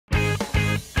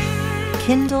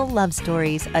Kindle Love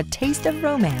Stories, A Taste of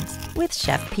Romance with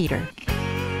Chef Peter.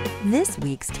 This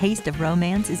week's Taste of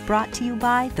Romance is brought to you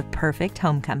by The Perfect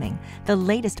Homecoming, the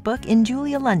latest book in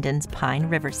Julia London's Pine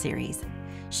River series.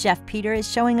 Chef Peter is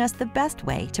showing us the best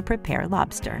way to prepare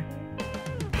lobster.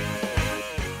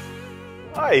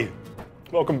 Hi,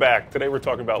 welcome back. Today we're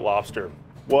talking about lobster.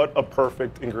 What a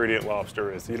perfect ingredient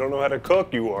lobster is. You don't know how to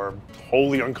cook, you are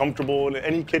wholly uncomfortable in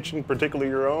any kitchen, particularly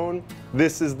your own.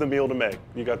 This is the meal to make.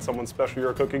 You got someone special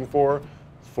you're cooking for,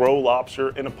 throw lobster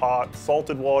in a pot,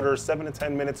 salted water, 7 to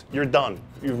 10 minutes, you're done.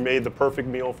 You've made the perfect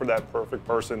meal for that perfect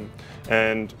person.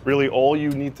 And really all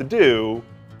you need to do,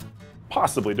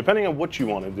 possibly, depending on what you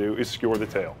want to do, is skewer the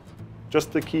tail.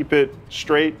 Just to keep it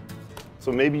straight,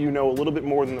 so maybe you know a little bit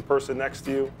more than the person next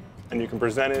to you, and you can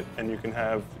present it, and you can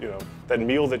have, that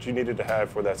meal that you needed to have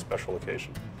for that special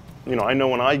occasion. I know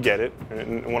when I get it,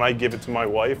 and when I give it to my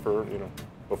wife, or,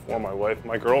 before my wife,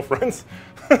 my girlfriends,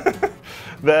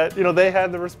 that, they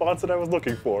had the response that I was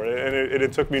looking for. And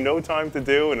it took me no time to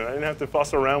do, and I didn't have to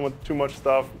fuss around with too much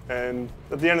stuff. And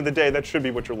at the end of the day, that should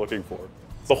be what you're looking for.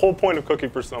 The whole point of cooking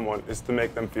for someone is to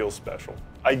make them feel special.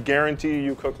 I guarantee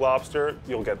you cook lobster,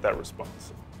 you'll get that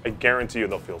response. I guarantee you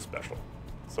they'll feel special.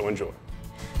 So enjoy.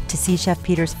 To see Chef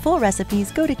Peter's full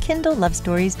recipes, go to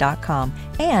KindleLoveStories.com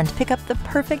and pick up The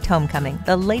Perfect Homecoming,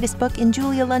 the latest book in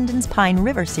Julia London's Pine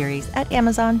River series at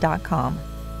Amazon.com.